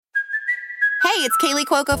Hey, it's Kaylee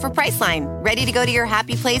Cuoco for Priceline. Ready to go to your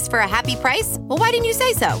happy place for a happy price? Well, why didn't you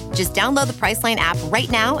say so? Just download the Priceline app right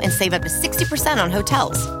now and save up to 60% on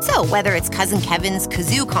hotels. So whether it's Cousin Kevin's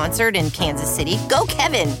Kazoo Concert in Kansas City, go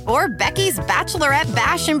Kevin, or Becky's Bachelorette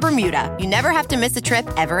Bash in Bermuda, you never have to miss a trip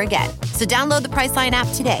ever again. So download the Priceline app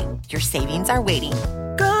today. Your savings are waiting.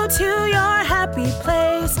 Go to your happy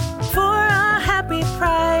place for a happy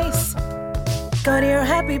price. Go to your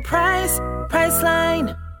happy price,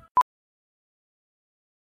 Priceline.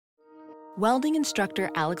 Welding instructor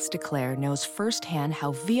Alex DeClaire knows firsthand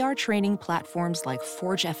how VR training platforms like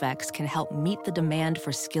ForgeFX can help meet the demand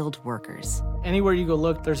for skilled workers. Anywhere you go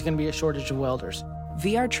look, there's going to be a shortage of welders.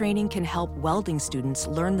 VR training can help welding students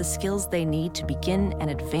learn the skills they need to begin and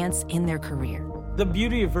advance in their career. The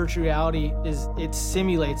beauty of virtual reality is it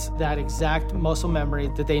simulates that exact muscle memory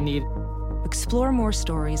that they need. Explore more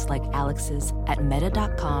stories like Alex's at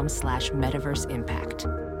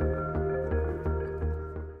meta.com/metaverseimpact.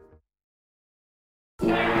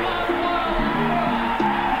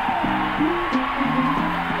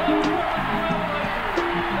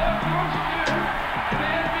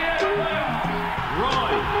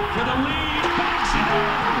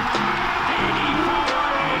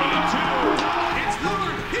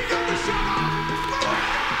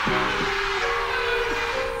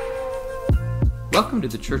 Welcome to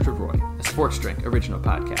the Church of Roy, a Sports Drink original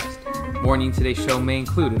podcast. Warning, today's show may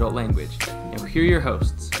include adult language. And here are your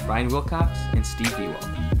hosts, Brian Wilcox and Steve Dewald.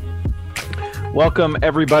 Welcome,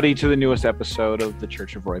 everybody, to the newest episode of the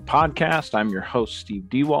Church of Roy podcast. I'm your host, Steve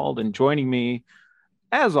Dewald, and joining me,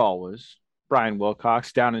 as always, Brian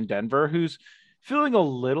Wilcox down in Denver, who's feeling a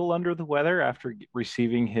little under the weather after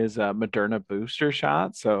receiving his Moderna booster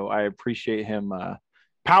shot. So I appreciate him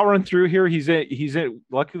powering through here. He's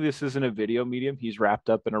luckily this isn't a video medium. He's wrapped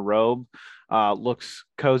up in a robe, looks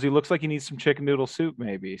cozy, looks like he needs some chicken noodle soup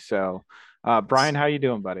maybe. So Brian, how you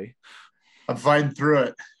doing, buddy? I'm fighting through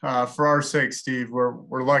it. For our sake, Steve,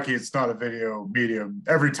 we're lucky it's not a video medium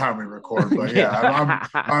every time we record, but yeah,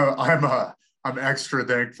 I'm extra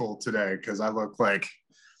thankful today because I look like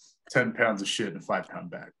 10 pounds of shit in a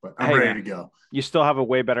 5-pound bag, but I'm ready to go. You still have a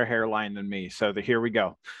way better hairline than me. So here we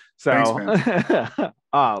go. So thanks, man.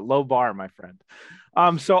 Low bar, my friend.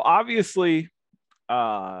 So obviously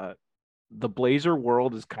the Blazer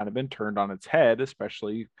world has kind of been turned on its head,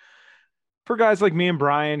 especially for guys like me and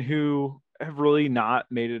Brian, who have really not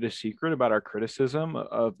made it a secret about our criticism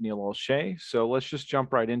of Neil Olshey. So let's just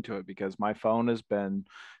jump right into it, because my phone has been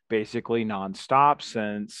basically nonstop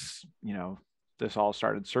since, this all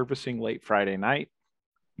started surfacing late Friday night.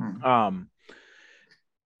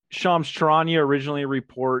 Shams Charania originally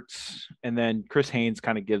reports, and then Chris Haynes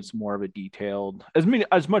kind of gives more of a detailed,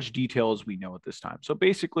 as much detail as we know at this time. So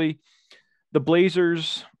basically, the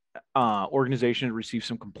Blazers organization received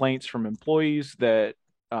some complaints from employees that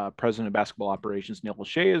President of Basketball Operations Neil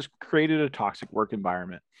Olshey has created a toxic work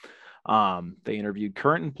environment. They interviewed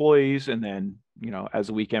current employees, and then, as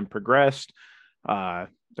the weekend progressed,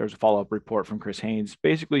 there's a follow-up report from Chris Haynes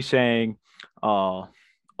basically saying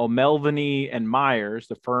O'Melveny and Myers,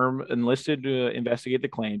 the firm enlisted to investigate the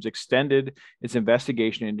claims, extended its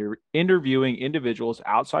investigation into interviewing individuals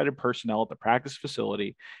outside of personnel at the practice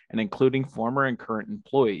facility and including former and current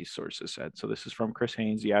employees, sources said. So this is from Chris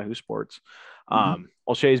Haynes, Yahoo Sports.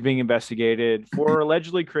 Olshey is being investigated for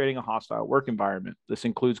allegedly creating a hostile work environment. This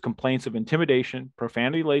includes complaints of intimidation,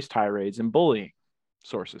 profanity-laced tirades, and bullying,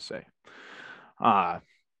 sources say.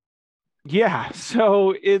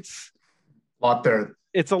 So it's a lot there.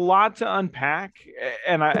 It's a lot to unpack,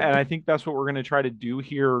 and I think that's what we're going to try to do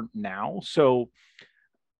here now. So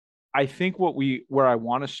I think where I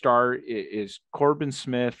want to start is Corbin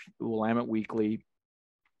Smith, Willamette Weekly,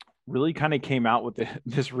 really kind of came out with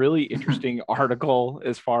this really interesting article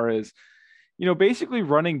as far as, basically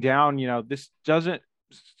running down, this doesn't,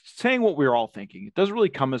 saying what we were all thinking. It doesn't really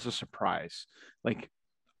come as a surprise. Like,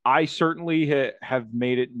 I certainly have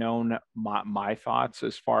made it known my thoughts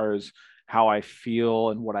as far as how I feel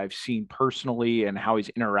and what I've seen personally and how he's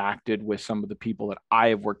interacted with some of the people that I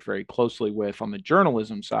have worked very closely with on the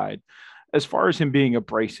journalism side. As far as him being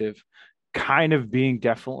abrasive, kind of being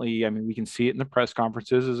definitely, we can see it in the press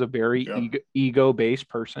conferences, as a very ego-based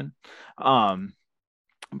person. But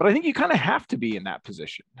I think you kind of have to be in that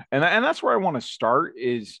position. And that's where I want to start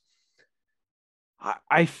is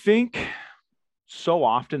I think so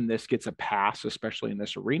often this gets a pass, especially in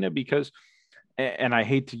this arena, because, and I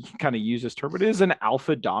hate to kind of use this term, but it is an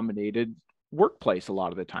alpha dominated workplace a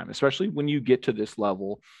lot of the time, especially when you get to this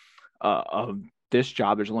level of this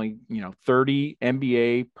job. There's only, 30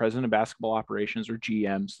 NBA president of basketball operations or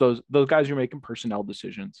GMs. Those guys are making personnel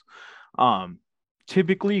decisions.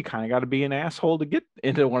 typically you kind of got to be an asshole to get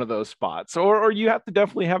into one of those spots, or you have to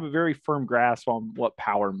definitely have a very firm grasp on what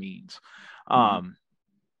power means.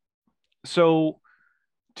 So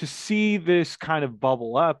to see this kind of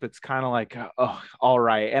bubble up, it's kind of like, oh, all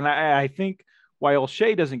right. And I think why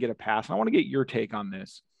Olshey doesn't get a pass, and I want to get your take on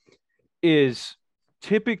this, is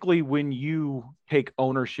typically when you take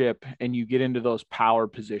ownership and you get into those power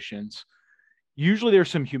positions, usually there's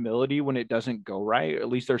some humility when it doesn't go right. At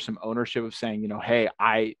least there's some ownership of saying, hey,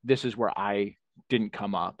 this is where I didn't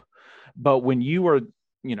come up. But when you are,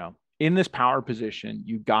 in this power position,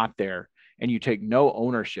 you got there and you take no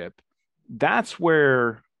ownership, that's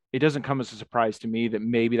where it doesn't come as a surprise to me that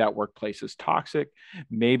maybe that workplace is toxic.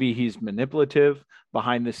 Maybe he's manipulative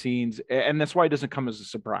behind the scenes. And that's why it doesn't come as a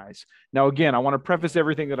surprise. Now, again, I want to preface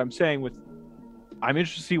everything that I'm saying with, I'm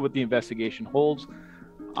interested to see what the investigation holds.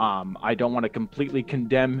 I don't want to completely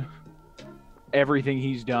condemn everything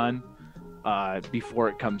he's done before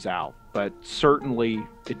it comes out, but certainly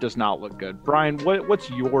it does not look good. Brian, what's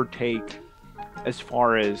your take as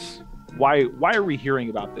far as why are we hearing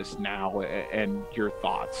about this now, and your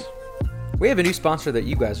thoughts? We have a new sponsor that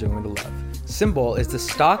you guys are going to love. Symbol is the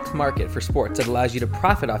stock market for sports that allows you to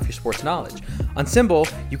profit off your sports knowledge. On Symbol,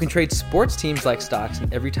 you can trade sports teams like stocks,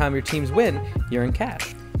 and every time your teams win, you earn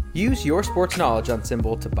cash. Use your sports knowledge on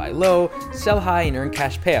Symbol to buy low, sell high, and earn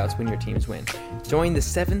cash payouts when your teams win. Join the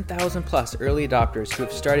 7,000 plus early adopters who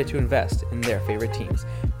have started to invest in their favorite teams.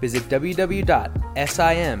 Visit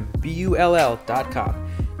www.simbull.com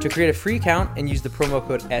to create a free account and use the promo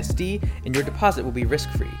code SD, and your deposit will be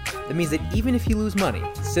risk-free. That means that even if you lose money,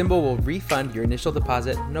 Symbol will refund your initial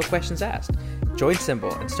deposit, no questions asked. Join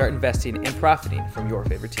Symbol and start investing and profiting from your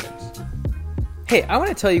favorite teams. Hey, I want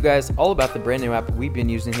to tell you guys all about the brand new app we've been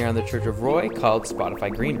using here on the Church of Roy called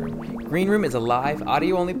Spotify Green Room. Green Room is a live,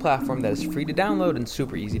 audio-only platform that is free to download and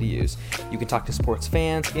super easy to use. You can talk to sports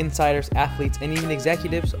fans, insiders, athletes, and even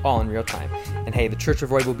executives all in real time. And hey, the Church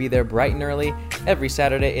of Roy will be there bright and early every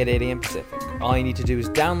Saturday at 8 a.m. Pacific. All you need to do is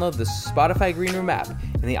download the Spotify Green Room app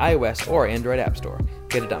in the iOS or Android App Store.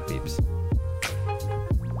 Get it done, peeps.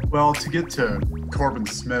 Well, to get to Corbin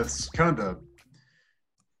Smith's kind of the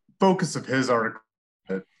focus of his article,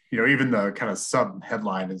 even the kind of sub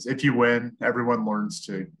headline is, if you win, everyone learns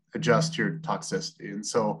to adjust your toxicity. And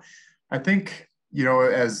so I think,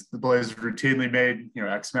 as the Blazers routinely made,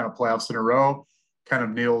 X amount of playoffs in a row, kind of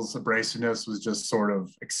Neil's abrasiveness was just sort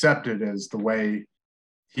of accepted as the way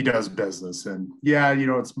he does business. And yeah,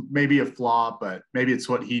 it's maybe a flaw, but maybe it's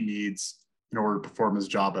what he needs in order to perform his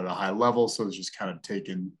job at a high level. So it's just kind of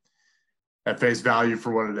taken at face value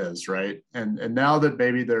for what it is, right? And now that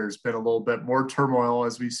maybe there's been a little bit more turmoil,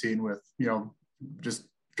 as we've seen with, just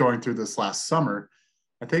going through this last summer,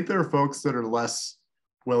 I think there are folks that are less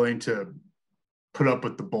willing to put up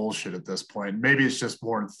with the bullshit at this point. Maybe it's just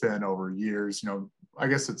worn thin over years. I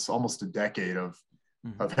guess it's almost a decade of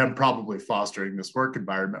him probably fostering this work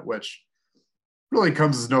environment, which really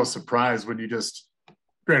comes as no surprise when you just,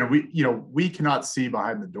 granted, we cannot see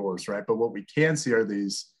behind the doors, right? But what we can see are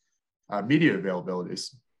these media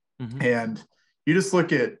availabilities. And you just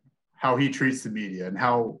look at how he treats the media and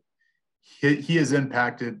how he has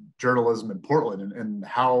impacted journalism in Portland, and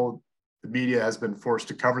how the media has been forced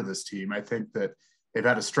to cover this team. I think that they've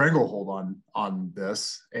had a stranglehold on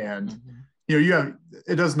this, and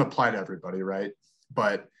it doesn't apply to everybody, right?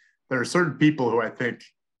 But there are certain people who I think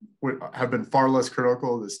have been far less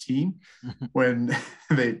critical of this team when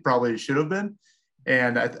they probably should have been.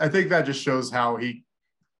 And I think that just shows how he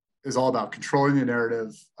is all about controlling the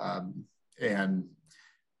narrative. And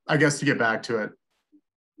I guess to get back to it,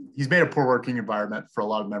 he's made a poor working environment for a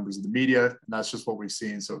lot of members of the media, and that's just what we've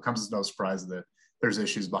seen. So it comes as no surprise that there's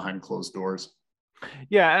issues behind closed doors.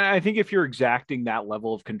 Yeah, and I think if you're exacting that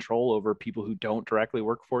level of control over people who don't directly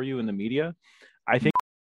work for you in the media, I think.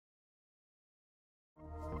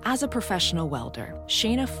 As a professional welder,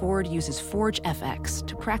 Shayna Ford uses Forge FX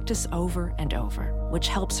to practice over and over, which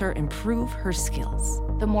helps her improve her skills.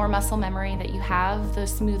 The more muscle memory that you have, the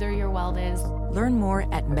smoother your weld is. Learn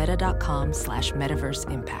more at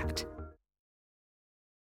meta.com/metaverseimpact.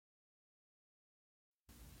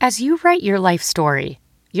 As you write your life story,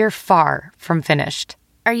 you're far from finished.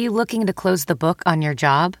 Are you looking to close the book on your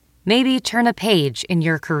job? Maybe turn a page in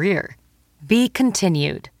your career? Be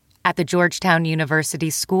continued at the Georgetown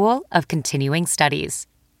University School of Continuing Studies.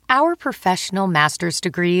 Our professional master's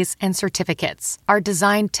degrees and certificates are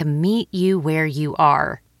designed to meet you where you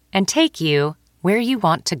are and take you where you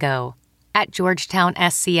want to go. At Georgetown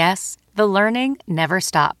SCS, the learning never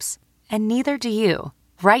stops, and neither do you.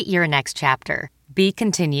 Write your next chapter. Be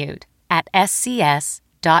continued at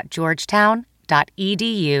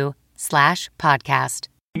scs.georgetown.edu Olshey.com/podcast.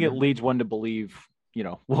 I think it leads one to believe,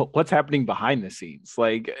 what's happening behind the scenes.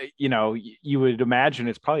 Like, you would imagine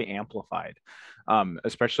it's probably amplified,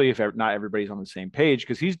 especially if not everybody's on the same page,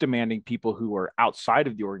 because he's demanding people who are outside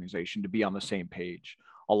of the organization to be on the same page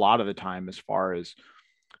a lot of the time as far as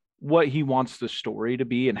what he wants the story to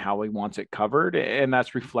be and how he wants it covered. And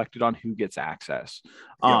that's reflected on who gets access.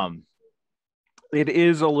 Yeah. It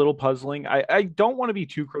is a little puzzling. I don't want to be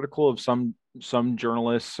too critical of some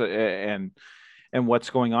journalists and what's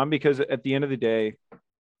going on, because at the end of the day,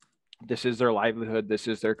 this is their livelihood. This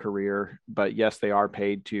is their career. But yes, they are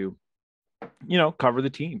paid to, cover the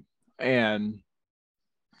team. And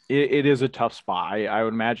it is a tough spot. I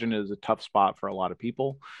would imagine it is a tough spot for a lot of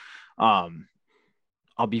people.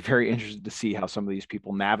 I'll be very interested to see how some of these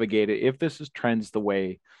people navigate it, if this is trends the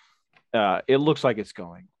way it looks like it's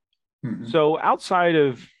going. Mm-hmm. So outside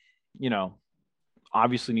of,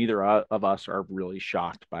 obviously neither of us are really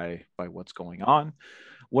shocked by what's going on.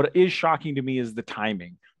 What is shocking to me is the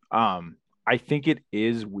timing. I think it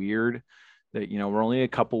is weird that, we're only a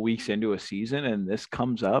couple weeks into a season and this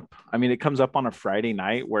comes up. I mean, it comes up on a Friday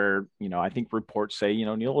night where, I think reports say,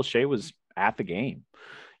 Neil Olshey was at the game.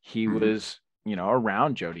 He mm-hmm. was,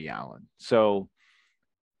 around Jody Allen. So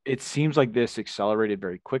it seems like this accelerated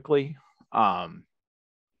very quickly.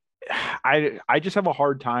 I just have a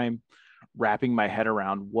hard time wrapping my head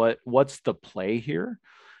around what's the play here.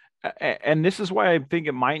 And this is why I think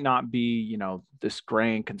it might not be, this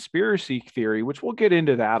grand conspiracy theory, which we'll get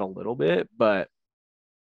into that a little bit, but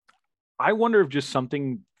I wonder if just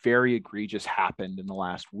something very egregious happened in the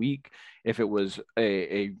last week, if it was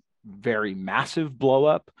a very massive blow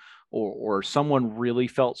up, or someone really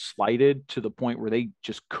felt slighted to the point where they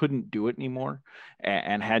just couldn't do it anymore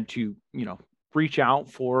and had to, reach out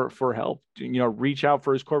for help, reach out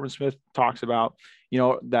for, as Corbin Smith talks about,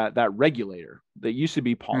 that regulator that used to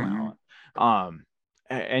be Paul mm-hmm. Allen,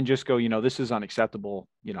 and just go, this is unacceptable.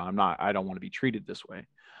 I don't want to be treated this way.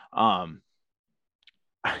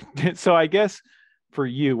 So I guess for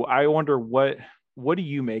you, I wonder what do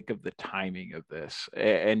you make of the timing of this?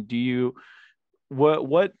 And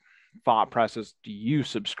what thought process do you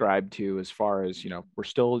subscribe to as far as, we're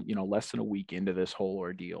still, less than a week into this whole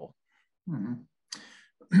ordeal?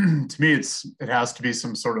 Mm-hmm. To me, it has to be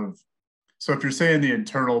some sort of, so if you're saying the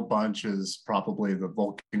internal bunch is probably the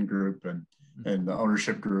Vulcan group and the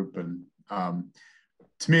ownership group, and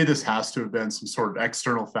to me, this has to have been some sort of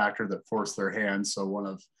external factor that forced their hand. So one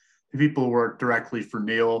of the people who worked directly for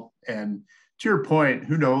Neil, and to your point,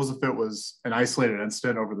 who knows if it was an isolated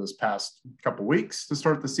incident over this past couple weeks to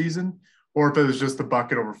start the season, or if it was just the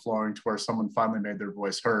bucket overflowing to where someone finally made their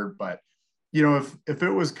voice heard. But, if it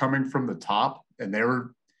was coming from the top and they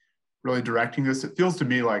were really directing this, it feels to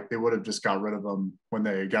me like they would have just got rid of them when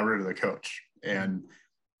they got rid of the coach. And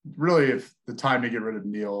really, if the time to get rid of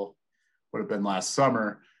Neil would have been last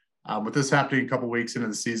summer, with this happening a couple weeks into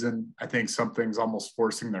the season, I think something's almost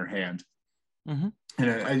forcing their hand. Mm-hmm.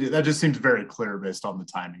 And that just seems very clear based on the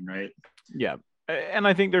timing, right? Yeah. And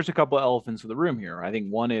I think there's a couple of elephants in the room here. I think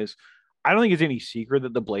one is, I don't think it's any secret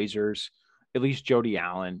that the Blazers, at least Jody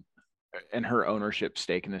Allen and her ownership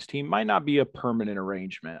stake in this team, might not be a permanent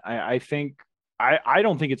arrangement. I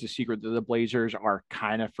don't think it's a secret that the Blazers are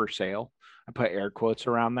kind of for sale. I put air quotes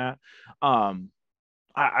around that.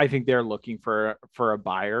 I think they're looking for a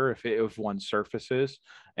buyer if one surfaces,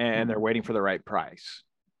 and they're waiting for the right price.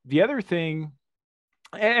 The other thing,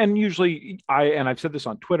 and usually I've said this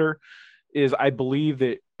on Twitter, is I believe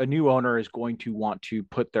that a new owner is going to want to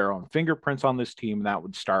put their own fingerprints on this team. And that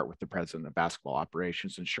would start with the president of basketball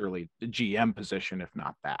operations and surely the GM position, if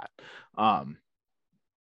not that.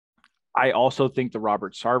 I also think the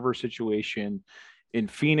Robert Sarver situation in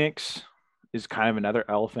Phoenix is kind of another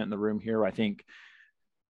elephant in the room here. I think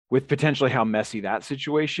with potentially how messy that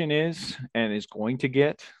situation is and is going to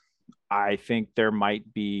get, I think there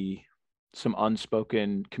might be some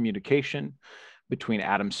unspoken communication between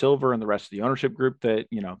Adam Silver and the rest of the ownership group that,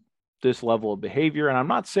 this level of behavior, and I'm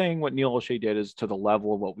not saying what Neil Olshey did is to the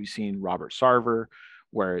level of what we've seen Robert Sarver,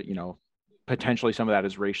 where, potentially some of that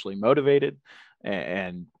is racially motivated.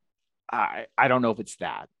 And I don't know if it's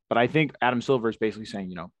that, but I think Adam Silver is basically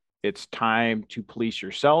saying, it's time to police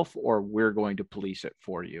yourself or we're going to police it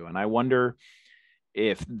for you. And I wonder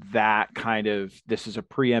if this is a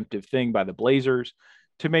preemptive thing by the Blazers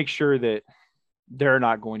to make sure that they're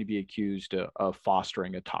not going to be accused of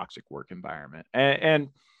fostering a toxic work environment. And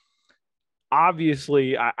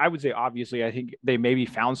obviously, I would say, I think they maybe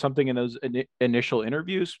found something in those initial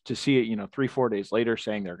interviews to see it, 3-4 days later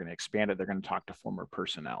saying they're going to expand it. They're going to talk to former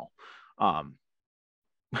personnel.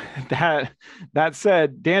 That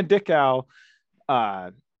said, Dan Dickau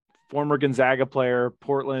former Gonzaga player,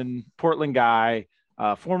 Portland guy,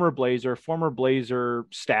 former Blazer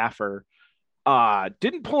staffer,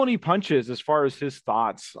 didn't pull any punches as far as his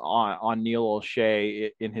thoughts on Neil Olshey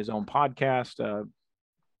in his own podcast.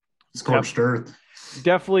 Scorched earth.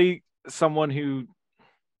 Definitely someone who,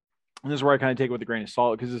 and this is where I kind of take it with a grain of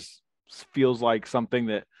salt, because this feels like something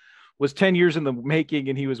that was 10 years in the making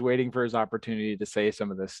and he was waiting for his opportunity to say some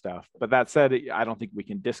of this stuff. But that said, I don't think we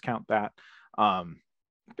can discount that.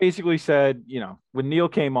 Basically said, when Neil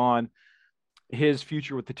came on, his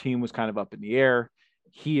future with the team was kind of up in the air.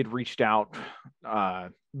 He had reached out via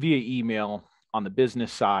email on the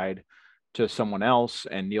business side to someone else,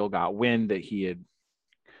 and Neil got wind that he had,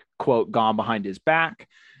 quote, gone behind his back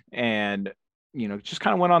and, just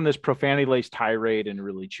kind of went on this profanity-laced tirade and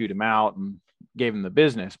really chewed him out and gave him the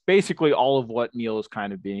business. Basically all of what Neil is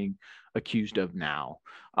kind of being accused of now.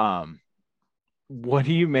 What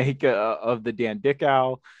do you make of the Dan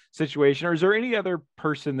Dickau situation? Or is there any other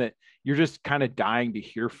person that you're just kind of dying to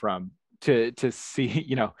hear from to see,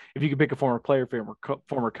 if you could pick a former player,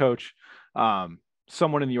 former coach,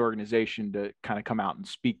 someone in the organization to kind of come out and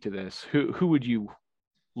speak to this, who would you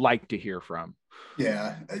like to hear from?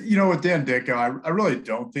 Yeah. With Dan Dickau, I really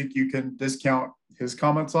don't think you can discount his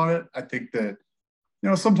comments on it. I think that,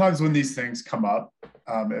 sometimes when these things come up,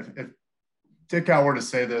 if Dickau were to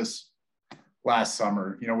say this last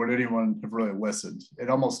summer, would anyone have really listened? It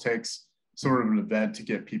almost takes sort of an event to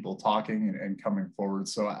get people talking and coming forward.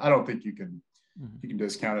 So I don't think you can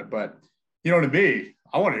discount it. But, to me,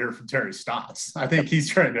 I want to hear from Terry Stotts. I think he's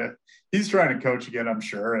trying to coach again, I'm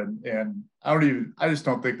sure. And I just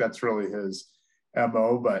don't think that's really his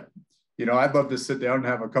MO, but I'd love to sit down and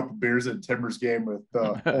have a couple beers at Timber's game with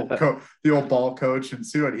the old ball coach and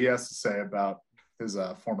see what he has to say about his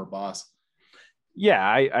former boss. Yeah,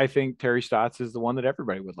 I think Terry Stotts is the one that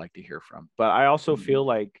everybody would like to hear from, but I also feel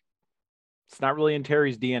like it's not really in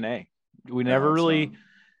Terry's DNA. We never really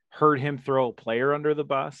heard him throw a player under the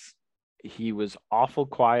bus. He was awful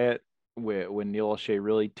quiet when Neil Olshey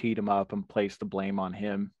really teed him up and placed the blame on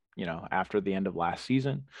him, after the end of last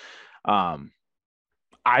season.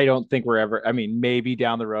 I don't think maybe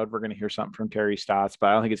down the road we're going to hear something from Terry Stotts, but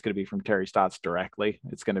I don't think it's going to be from Terry Stotts directly.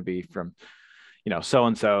 It's going to be from,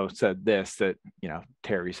 so-and-so said this, that,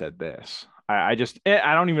 Terry said this. I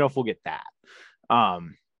don't even know if we'll get that.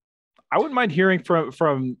 I wouldn't mind hearing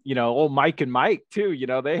from old Mike and Mike too.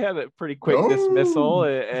 They had a pretty quick dismissal,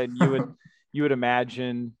 and you would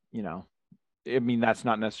imagine, that's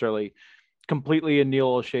not necessarily completely in Neil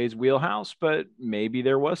Olshey's wheelhouse, but maybe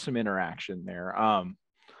there was some interaction there.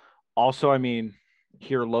 Also,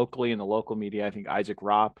 here locally in the local media, I think Isaac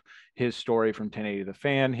Ropp, his story from 1080 The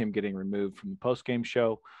Fan, him getting removed from the postgame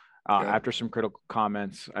show after some critical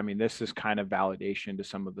comments. This is kind of validation to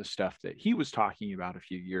some of the stuff that he was talking about a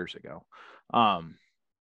few years ago.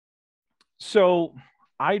 So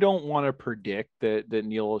I don't want to predict that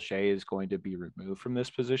Neil Olshey is going to be removed from this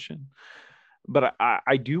position, but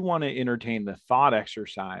I do want to entertain the thought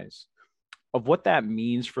exercise of what that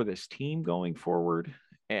means for this team going forward,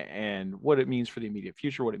 and what it means for the immediate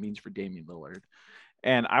future, what it means for Damian Lillard.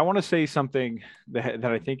 And I want to say something that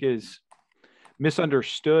I think is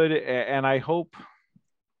misunderstood. And I hope,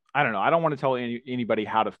 I don't know, I don't want to tell anybody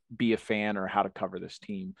how to be a fan or how to cover this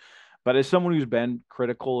team. But as someone who's been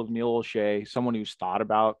critical of Neil Olshey, someone who's thought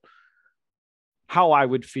about how I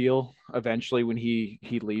would feel eventually when he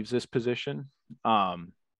leaves this position, I'll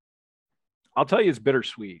tell you it's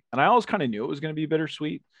bittersweet. And I always kind of knew it was going to be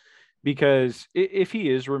bittersweet, because if he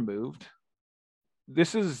is removed,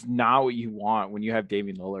 this is not what you want when you have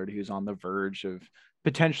Damian Lillard, who's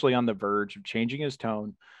potentially on the verge of changing his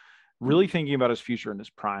tone, really thinking about his future in his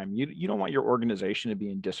prime. You don't want your organization to be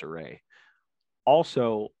in disarray.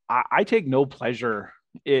 Also, I take no pleasure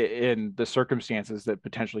in the circumstances that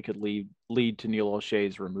potentially could lead to Neil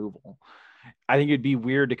Olshey's removal. I think it'd be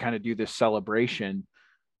weird to kind of do this celebration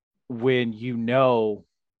when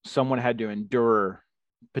someone had to endure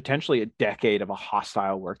potentially a decade of a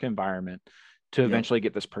hostile work environment to eventually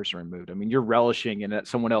get this person removed. You're relishing in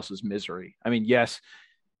someone else's misery. Yes,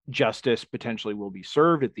 justice potentially will be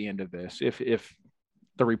served at the end of this if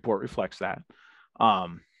the report reflects that.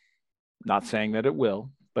 Not saying that it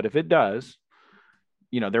will, but if it does,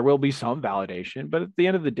 there will be some validation. But at the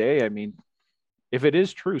end of the day, if it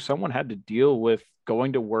is true, someone had to deal with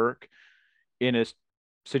going to work in a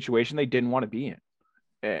situation they didn't want to be in.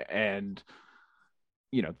 And,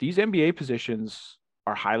 these NBA positions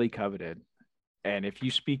are highly coveted. And if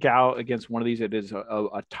you speak out against one of these, it is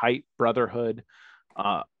a tight brotherhood,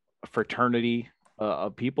 fraternity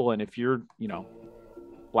of people. And if you're,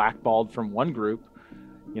 blackballed from one group,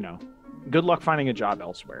 good luck finding a job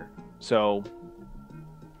elsewhere. So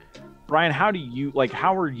Brian, how are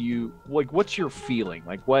you, what's your feeling?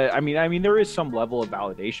 Like, what, I mean, there is some level of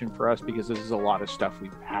validation for us because this is a lot of stuff we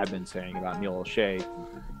have been saying about Neil Olshey,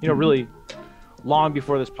 really long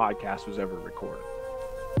before this podcast was ever recorded.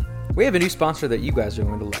 We have a new sponsor that you guys are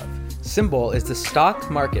going to love. Symbol is the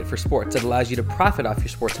stock market for sports that allows you to profit off your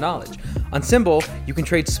sports knowledge. On Symbol, you can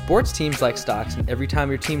trade sports teams like stocks, and every time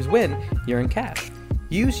your teams win, you earn cash.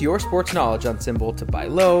 Use your sports knowledge on Symbol to buy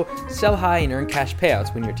low, sell high, and earn cash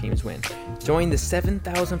payouts when your teams win. Join the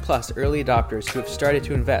 7,000 plus early adopters who have started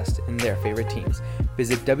to invest in their favorite teams.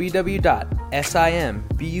 Visit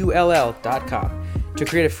www.simbull.com to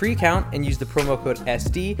create a free account and use the promo code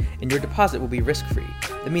SD, and your deposit will be risk-free.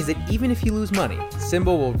 That means that even if you lose money,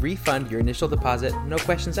 Symbol will refund your initial deposit, no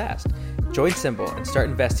questions asked. Join Symbol and start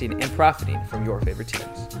investing and profiting from your favorite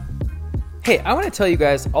teams. Hey, I want to tell you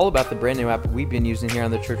guys all about the brand new app we've been using here on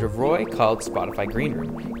the Church of Roy called Spotify Green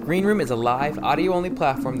Room. Green Room is a live, audio-only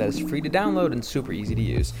platform that is free to download and super easy to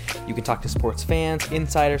use. You can talk to sports fans,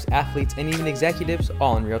 insiders, athletes, and even executives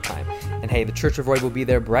all in real time. And hey, the Church of Roy will be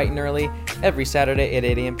there bright and early every Saturday at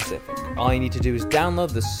 8 a.m. Pacific. All you need to do is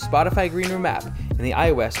download the Spotify Green Room app in the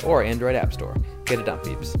iOS or Android App Store. Get it done,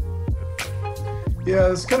 peeps. Yeah,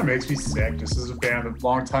 this kind of makes me sick. Just as a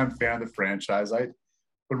longtime fan of the franchise, I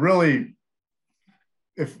would really...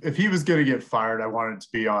 If he was going to get fired, I wanted it to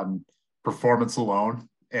be on performance alone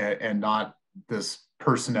and not this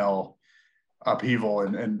personnel upheaval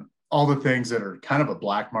and all the things that are kind of a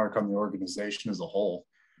black mark on the organization as a whole.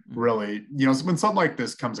 Really, when something like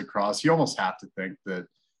this comes across, you almost have to think that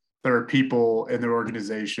there are people in the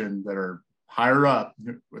organization that are higher up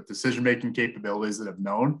with decision-making capabilities that have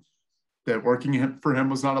known that working for him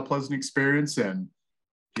was not a pleasant experience. And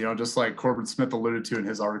just like Corbin Smith alluded to in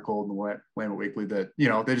his article in the Willamette Weekly, that,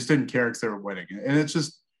 they just didn't care because they were winning. And it's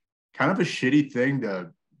just kind of a shitty thing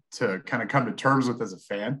to kind of come to terms with as a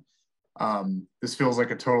fan. This feels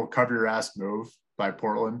like a total cover your ass move by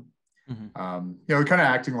Portland. Kind of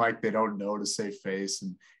acting like they don't know to save face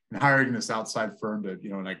and hiring this outside firm to,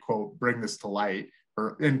 and I quote, bring this to light,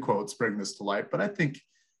 or in quotes, bring this to light. But I think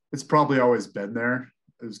it's probably always been there.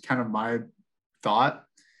 It was kind of my thought.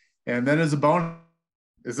 And then as a bonus,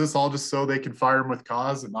 is this all just so they can fire him with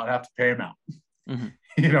cause and not have to pay him out? If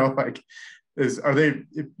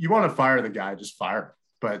you want to fire the guy, just fire him.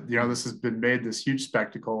 But, this has been made this huge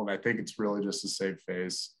spectacle, and I think it's really just to save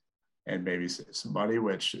face and maybe save some money,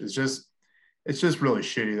 which is it's just really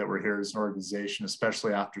shitty that we're here as an organization,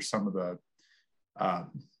 especially after some of the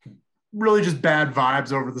really just bad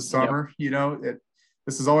vibes over the summer. Yep.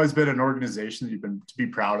 This has always been an organization that you've been to be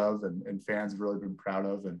proud of, and fans have really been proud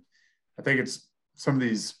of. And I think it's some of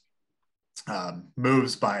these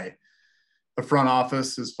moves by the front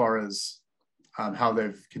office as far as how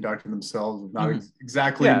they've conducted themselves, not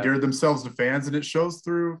exactly endeared themselves to fans. And it shows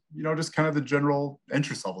through, just kind of the general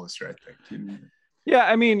interest level this year, I think. Yeah,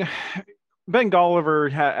 I mean, Ben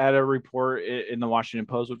Golliver had a report in the Washington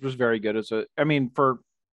Post, which was very good. For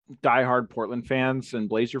diehard Portland fans and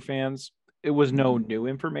Blazer fans, it was no new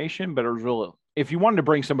information, but it was real. If you wanted to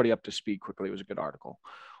bring somebody up to speed quickly, it was a good article.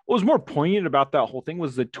 What was more poignant about that whole thing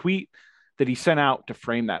was the tweet that he sent out to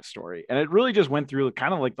frame that story. And it really just went through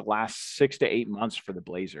kind of like the last 6 to 8 months for the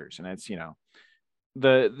Blazers. And it's,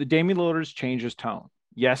 the Damian Lillard's changed his tone.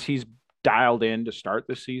 Yes, he's dialed in to start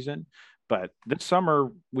the season, but this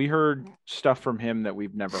summer we heard stuff from him that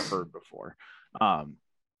we've never heard before.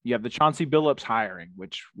 You have the Chauncey Billups hiring,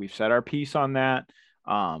 which we've said our piece on that.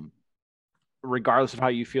 Regardless of how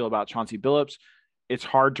you feel about Chauncey Billups, it's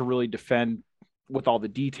hard to really defend with all the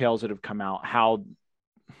details that have come out, how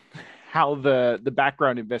the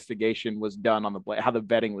background investigation was done on how the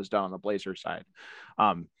vetting was done on the Blazers side.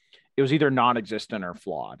 It was either non-existent or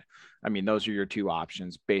flawed. I mean, those are your two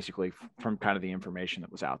options, basically, from kind of the information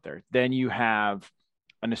that was out there. Then you have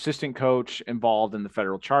an assistant coach involved in the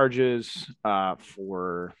federal charges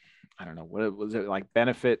for, I don't know, what was it, like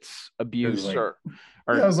benefits abuse or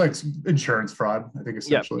it was like insurance fraud, I think,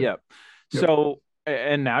 essentially. Yep. So,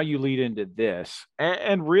 and now you lead into this,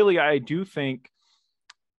 and really, I do think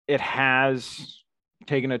it has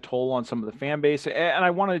taken a toll on some of the fan base. And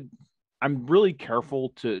I'm really careful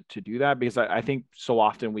to do that, because I think so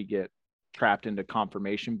often we get trapped into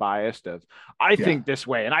confirmation bias of, I think this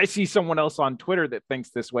way, and I see someone else on Twitter that thinks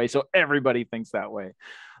this way, so everybody thinks that way.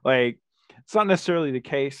 Like, it's not necessarily the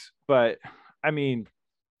case, but I mean,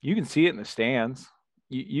 you can see it in the stands.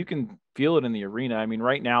 You can feel it in the arena. I mean,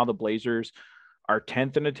 right now the Blazers are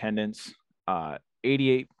 10th in attendance,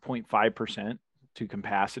 88.5% to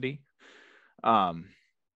capacity.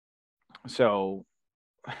 So,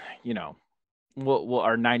 will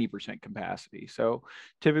are 90% capacity. So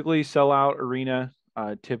typically sellout arena.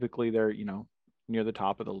 Typically they're, near the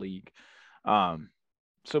top of the league.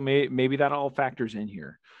 So maybe that all factors in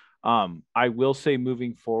here. I will say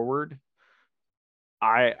moving forward,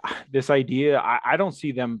 I don't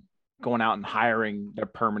see them going out and hiring their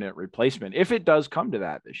permanent replacement if it does come to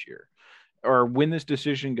that this year, or when this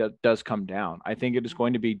decision does come down. I think it is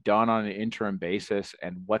going to be done on an interim basis,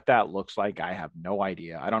 and what that looks like, I have no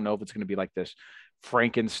idea. I don't know if it's going to be like this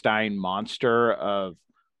Frankenstein monster of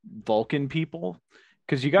Vulcan people,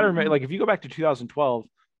 because you got to remember, like if you go back to 2012,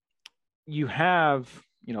 you have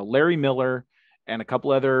Larry Miller and a couple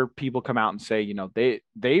other people come out and say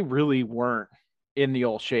they really weren't in the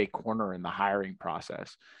Olshey corner in the hiring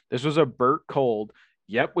process. This was a Burt Cold.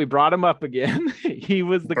 Yep, we brought him up again. He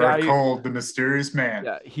was the guy. Cold, the mysterious man.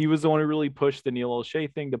 Yeah, he was the one who really pushed the Neil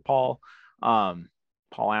Olshey thing to Paul Allen,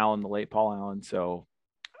 the late Paul Allen. So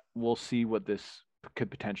we'll see what this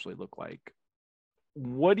could potentially look like.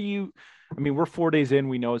 We're 4 days in.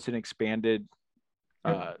 We know it's an expanded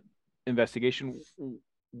investigation.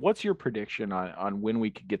 What's your prediction on when we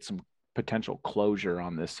could get some potential closure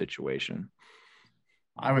on this situation?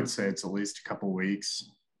 I would say it's at least a couple weeks.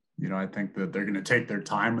 I think that they're going to take their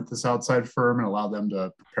time with this outside firm and allow them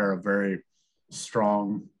to prepare a very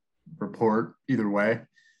strong report either way.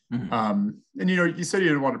 Mm-hmm. And you said you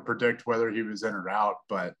didn't want to predict whether he was in or out,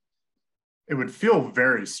 but it would feel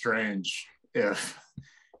very strange if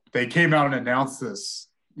they came out and announced this,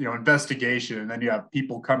 investigation, and then you have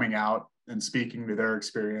people coming out and speaking to their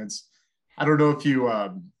experience. I don't know if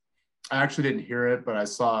I actually didn't hear it, but I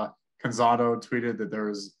saw Canzano tweeted that there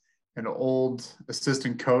was an old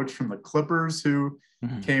assistant coach from the Clippers who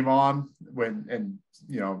came on he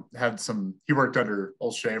worked under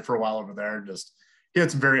Olshey for a while over there. He had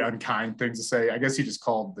some very unkind things to say. I guess he just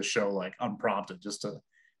called the show like unprompted just to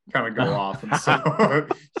kind of go off. And so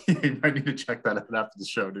you might need to check that out after the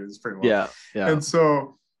show, dude. It's pretty well. Yeah. And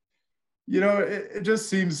so, it just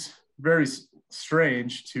seems very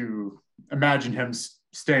strange to imagine him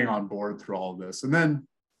staying on board through all of this. And then,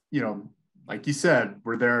 like you said,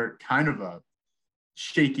 we're there kind of a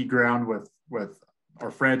shaky ground with our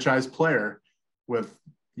franchise player with,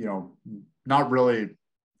 not really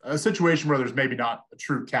a situation where there's maybe not a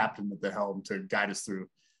true captain at the helm to guide us through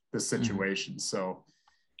this situation. So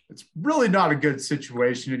it's really not a good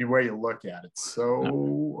situation any way you look at it.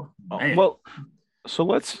 So, I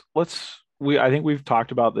think we've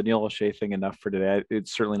talked about the Neil Olshey thing enough for today.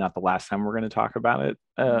 It's certainly not the last time we're going to talk about it,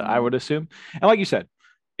 I would assume. And like you said,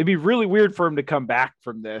 it'd be really weird for him to come back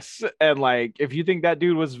from this. And like, if you think that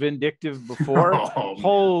dude was vindictive before,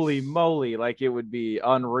 holy moly, like it would be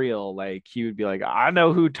unreal. Like he would be like, I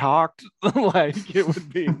know who talked. Like it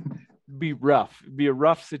would be rough. It'd be a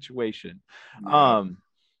rough situation. Yeah.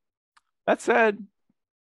 That said,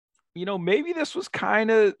 maybe this was kind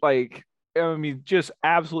of like, just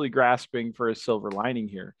absolutely grasping for a silver lining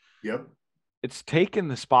here. Yep. It's taken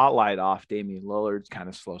the spotlight off Damian Lillard's kind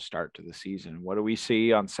of slow start to the season. What do we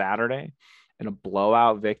see on Saturday? In a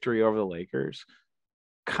blowout victory over the Lakers.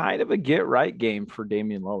 Kind of a get-right game for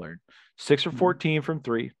Damian Lillard. 6 for 14 from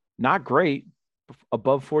three. Not great.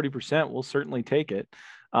 Above 40%. We'll certainly take it.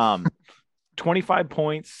 25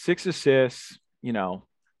 points, 6 assists,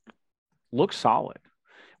 looks solid.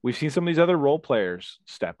 We've seen some of these other role players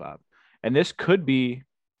step up. And this could be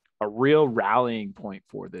a real rallying point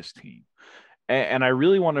for this team. And I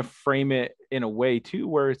really want to frame it in a way too,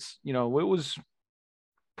 where it's, it was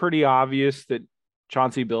pretty obvious that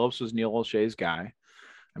Chauncey Billups was Neil Olshey's guy.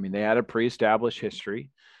 I mean, they had a pre-established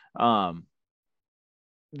history.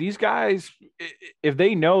 These guys, if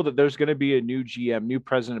they know that there's going to be a new GM, new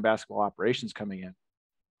president of basketball operations coming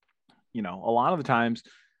in, a lot of the times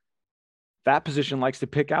that position likes to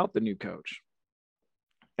pick out the new coach.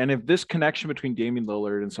 And if this connection between Damian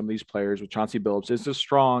Lillard and some of these players with Chauncey Billups is as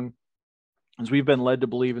strong as we've been led to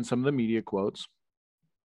believe in some of the media quotes,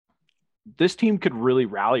 this team could really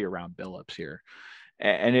rally around Billups here.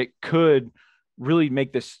 And it could really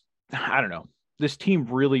make this team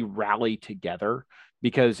really rally together,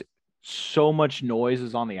 because so much noise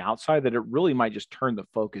is on the outside that it really might just turn the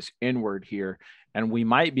focus inward here. And we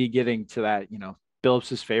might be getting to that,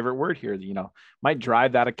 Billups' favorite word here, might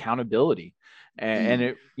drive that accountability. And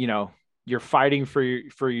it, you're fighting for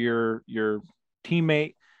your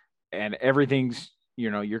teammate, and everything's,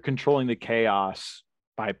 you're controlling the chaos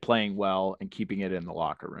by playing well and keeping it in the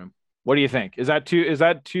locker room. What do you think? Is that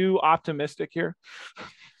too optimistic here?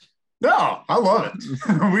 No, I love it.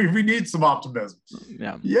 we need some optimism.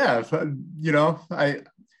 Yeah. A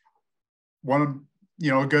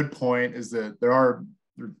good point is that there are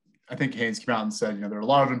I think Haynes came out and said, there are a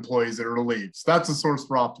lot of employees that are relieved. So that's a source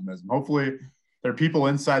for optimism. Hopefully there are people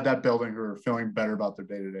inside that building who are feeling better about their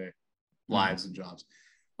day-to-day lives and jobs.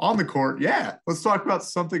 On the court, let's talk about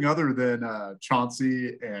something other than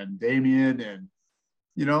Chauncey and Damian, and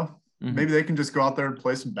maybe they can just go out there and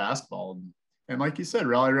play some basketball and like you said,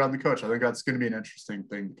 rally around the coach. I think that's going to be an interesting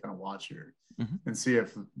thing to kind of watch here and see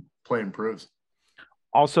if play improves.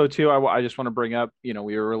 Also, too, I just want to bring up, we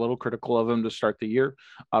were a little critical of him to start the year.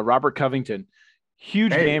 Robert Covington,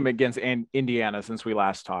 huge game against Indiana since we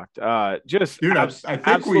last talked. I think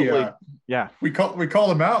absolutely, we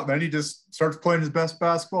called him out, and then he just starts playing his best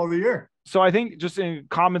basketball of the year. So I think just a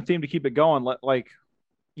common theme to keep it going, like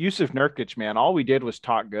Yusuf Nurkic, man, all we did was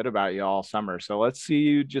talk good about you all summer. So let's see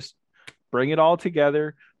you just bring it all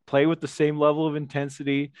together, play with the same level of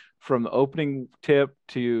intensity from the opening tip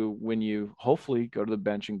to when you hopefully go to the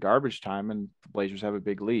bench in garbage time and the Blazers have a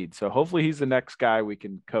big lead. So hopefully he's the next guy we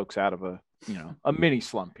can coax out of a mini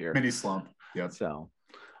slump here. Yeah. So,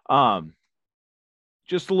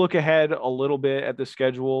 just to look ahead a little bit at the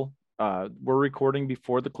schedule, we're recording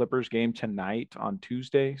before the Clippers game tonight on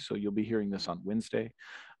Tuesday. So you'll be hearing this on Wednesday.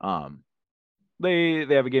 They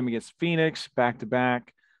have a game against Phoenix back to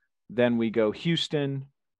back. Then we go Houston,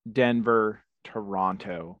 Denver,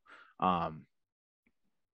 Toronto. A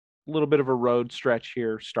little bit of a road stretch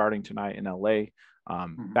here starting tonight in LA,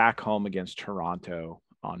 back home against Toronto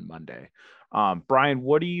on Monday. Brian,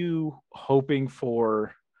 what are you hoping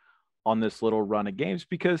for on this little run of games?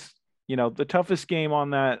 Because, the toughest game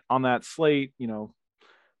on that slate,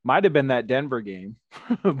 might have been that Denver game,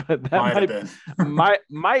 but that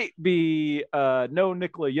might be no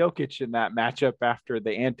Nikola Jokic in that matchup after the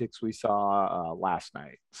antics we saw last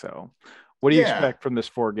night. So what do you expect from this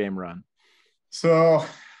 4-game run? So,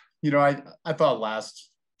 I thought last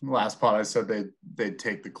pod I said they'd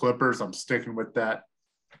take the Clippers. I'm sticking with that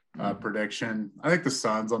prediction. I think the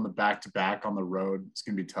Suns on the back-to-back on the road, it's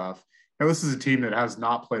going to be tough. Now, this is a team that has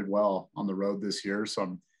not played well on the road this year, so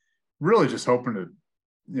I'm really just hoping to,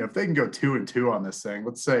 if they can go 2-2 on this thing,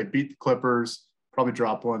 let's say beat the Clippers, probably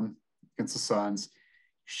drop one against the Suns,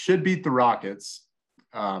 should beat the Rockets.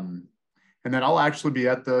 And then I'll actually be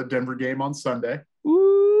at the Denver game on Sunday.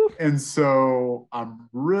 Ooh. And so I'm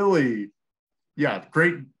really,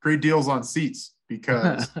 great deals on seats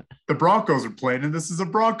because the Broncos are playing and this is a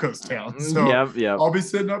Broncos town. So I'll be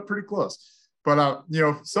sitting up pretty close. But,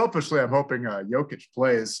 selfishly, I'm hoping Jokic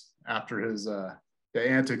plays after his the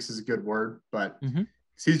antics is a good word, but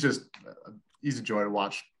he's a joy to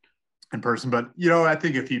watch in person. But, I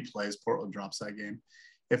think if he plays, Portland drops that game.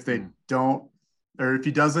 If they don't, or if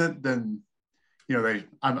he doesn't, then,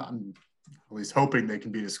 I'm at least hoping they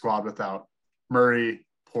can beat a squad without Murray,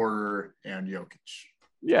 Porter, and Jokic.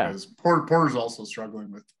 Yeah. Because Porter's also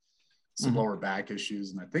struggling with some lower back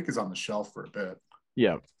issues, and I think is on the shelf for a bit.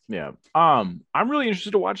 Yeah. I'm really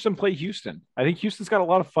interested to watch them play Houston. I think Houston's got a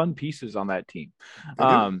lot of fun pieces on that team.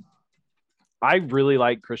 I really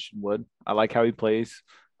like Christian Wood. I like how he plays.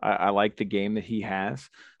 I like the game that he has.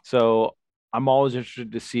 So I'm always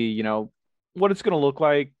interested to see, what it's going to look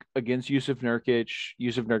like against Yusuf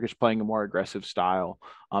Nurkic playing a more aggressive style.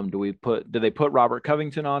 Do they put Robert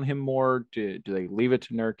Covington on him more? Do they leave it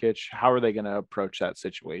to Nurkic? How are they going to approach that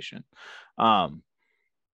situation?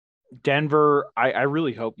 Denver, I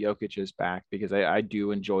really hope Jokic is back because I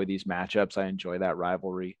do enjoy these matchups. I enjoy that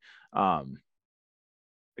rivalry.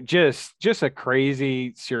 Just a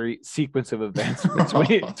crazy sequence of events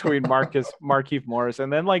between Markieff Morris,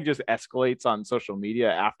 and then just escalates on social media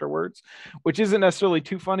afterwards, which isn't necessarily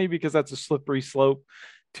too funny because that's a slippery slope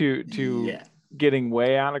to getting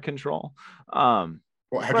way out of control. Well,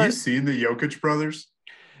 have you seen the Jokic brothers?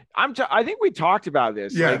 I think we talked about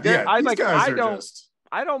this.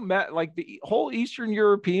 I don't met the whole Eastern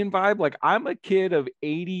European vibe. I'm a kid of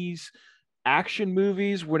 80s action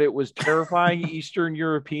movies when it was terrifying Eastern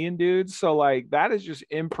European dudes. So that is just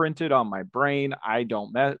imprinted on my brain. I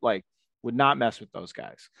don't would not mess with those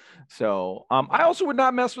guys. So I also would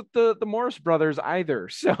not mess with the Morris brothers either.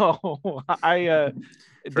 So I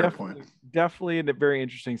definitely in a very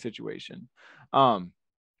interesting situation.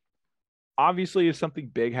 Obviously, if something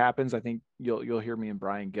big happens, I think you'll hear me and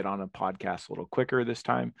Brian get on a podcast a little quicker this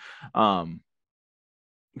time.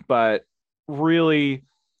 But really,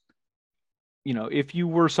 if you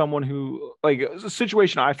were someone who a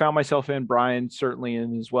situation I found myself in, Brian certainly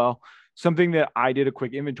in as well, something that I did a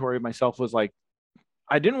quick inventory of myself was I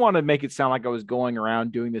didn't want to make it sound like I was going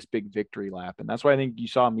around doing this big victory lap. And that's why I think you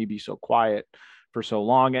saw me be so quiet for so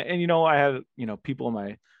long. And, I had, people in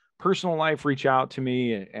my personal life reach out to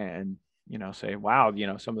me and say, wow,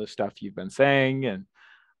 some of the stuff you've been saying. And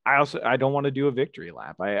I don't want to do a victory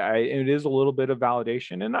lap. It is a little bit of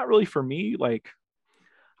validation, and not really for me. Like,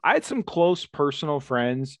 I had some close personal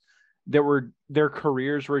friends that their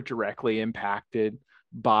careers were directly impacted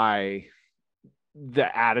by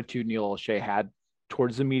the attitude Neil Olshey had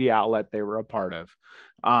towards the media outlet they were a part of.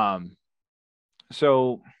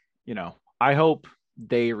 So, I hope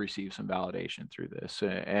they receive some validation through this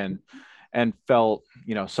and felt,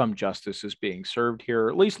 some justice is being served here, or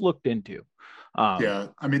at least looked into. Yeah.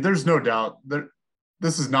 I mean, there's no doubt that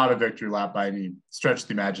this is not a victory lap by any stretch of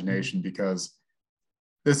the imagination, because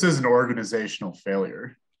this is an organizational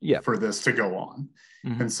failure for this to go on.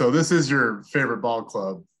 Mm-hmm. And so this is your favorite ball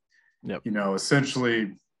club,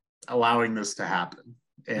 essentially allowing this to happen.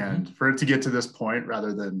 And for it to get to this point,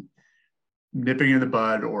 rather than nipping in the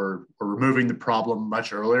bud or removing the problem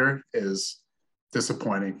much earlier, is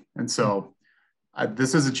disappointing. And so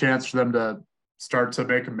this is a chance for them to start to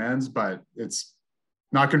make amends, but it's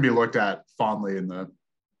not going to be looked at fondly in the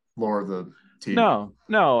lore of the team. No.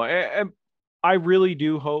 I really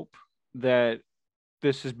do hope that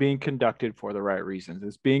this is being conducted for the right reasons.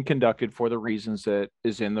 It's being conducted for the reasons that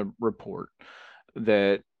is in the report,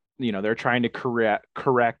 that, they're trying to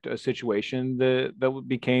correct a situation that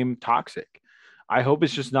became toxic. I hope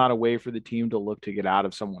it's just not a way for the team to look to get out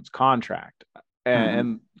of someone's contract.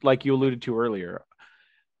 And like you alluded to earlier,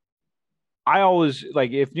 I always,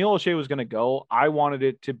 like, if Neil Olshey was going to go, I wanted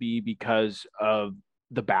it to be because of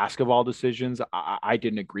the basketball decisions I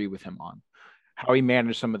didn't agree with him on. How he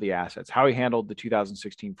managed some of the assets, how he handled the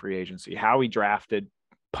 2016 free agency, how he drafted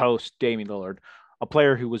post Damian Lillard, a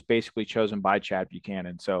player who was basically chosen by Chad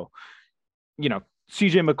Buchanan. So,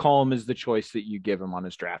 CJ McCollum is the choice that you give him on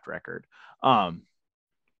his draft record. That's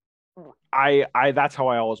how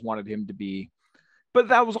I always wanted him to be. But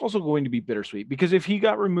that was also going to be bittersweet, because if he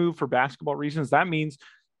got removed for basketball reasons, that means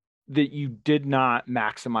that you did not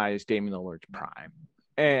maximize Damian Lillard's prime.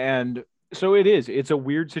 And so it's a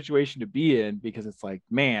weird situation to be in, because it's like,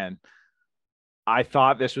 man, I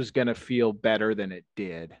thought this was going to feel better than it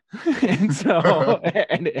did. And so,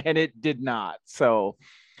 and it did not. So,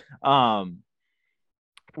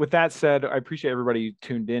 with that said, I appreciate everybody who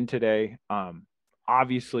tuned in today.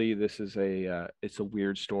 Obviously this is it's a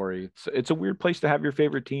weird story. It's a weird place to have your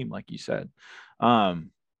favorite team, like you said.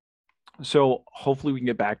 So hopefully we can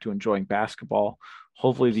get back to enjoying basketball.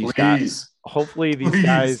 Hopefully these guys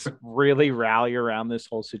really rally around this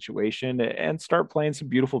whole situation and start playing some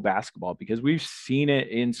beautiful basketball, because we've seen it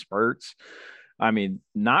in spurts. I mean,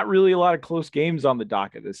 not really a lot of close games on the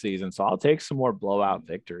docket this season, so I'll take some more blowout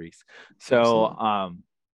victories. So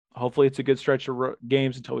hopefully it's a good stretch of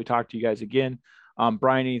games until we talk to you guys again.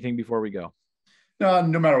 Brian, anything before we go? No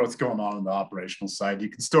matter what's going on the operational side, you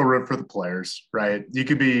can still root for the players, right? You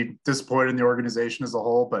could be disappointed in the organization as a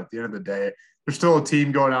whole, but at the end of the day, there's still a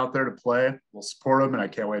team going out there to play. We'll support them, and I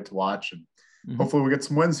can't wait to watch. And hopefully we get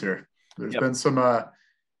some wins here. There's been some,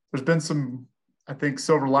 I think,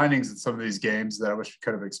 silver linings in some of these games that I wish we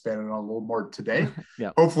could have expanded on a little more today.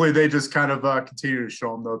 Hopefully they just kind of continue to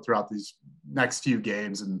show them, though, throughout these next few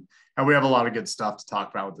games. And we have a lot of good stuff to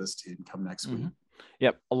talk about with this team come next week.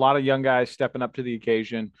 Yep. A lot of young guys stepping up to the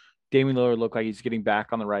occasion. Damian Lillard looked like he's getting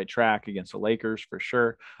back on the right track against the Lakers for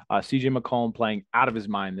sure. CJ McCollum playing out of his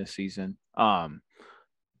mind this season.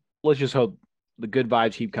 Let's just hope the good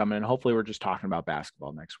vibes keep coming, and hopefully we're just talking about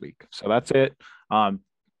basketball next week. So that's it.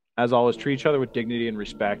 As always, treat each other with dignity and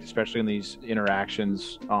respect, especially in these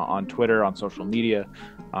interactions on Twitter, on social media.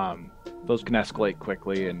 Those can escalate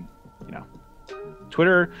quickly, and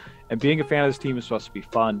Twitter and being a fan of this team is supposed to be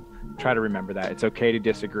fun. Try to remember that. It's okay to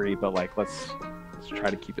disagree, but let's try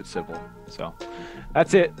to keep it civil. So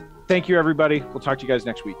that's it. Thank you, everybody. We'll talk to you guys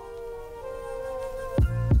next week.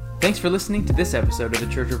 Thanks for listening to this episode of the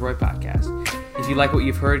Church of Roy podcast. If you like what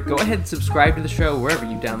you've heard, go ahead and subscribe to the show wherever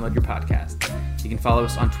you download your podcast. You can follow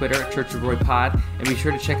us on Twitter at Church of Roy Pod, and be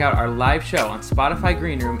sure to check out our live show on Spotify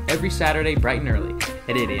Green Room every Saturday bright and early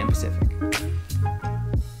at 8 a.m. Pacific.